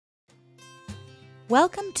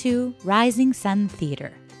Welcome to Rising Sun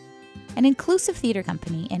Theatre, an inclusive theatre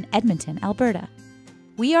company in Edmonton, Alberta.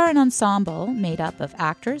 We are an ensemble made up of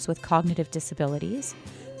actors with cognitive disabilities,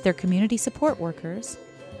 their community support workers,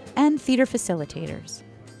 and theatre facilitators.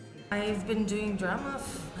 I've been doing drama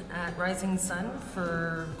at Rising Sun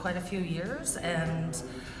for quite a few years, and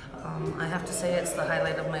I have to say it's the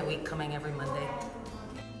highlight of my week coming every Monday.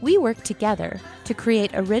 We work together to create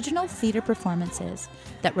original theatre performances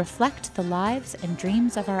that reflect the lives and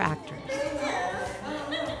dreams of our actors.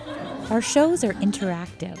 Our shows are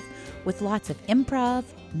interactive, with lots of improv,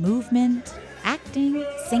 movement, acting,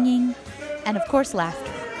 singing, and of course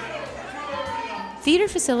laughter. Theatre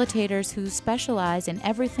facilitators who specialize in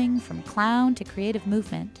everything from clown to creative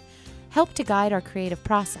movement help to guide our creative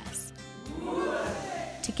process.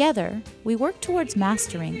 Together, we work towards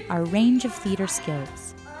mastering our range of theatre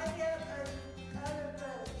skills.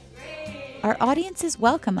 Our audiences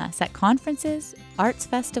welcome us at conferences, arts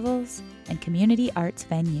festivals, and community arts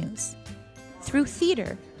venues. Through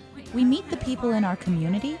theatre, we meet the people in our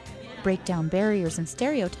community, break down barriers and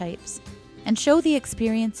stereotypes, and show the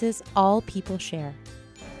experiences all people share.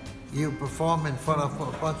 You perform in front of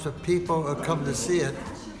a bunch of people who come to see it,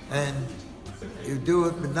 and you do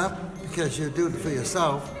it not because you do it for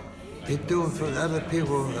yourself, you do it for the other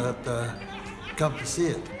people that come to see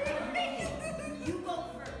it.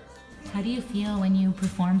 How do you feel when you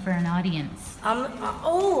perform for an audience?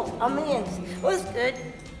 It was good.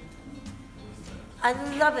 I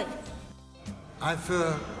love it. I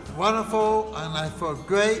feel wonderful and I feel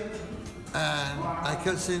great, and I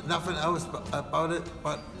can say nothing else about it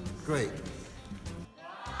but great.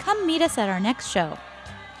 Come meet us at our next show.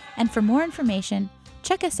 And for more information,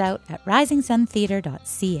 check us out at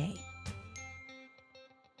risingsuntheatre.ca.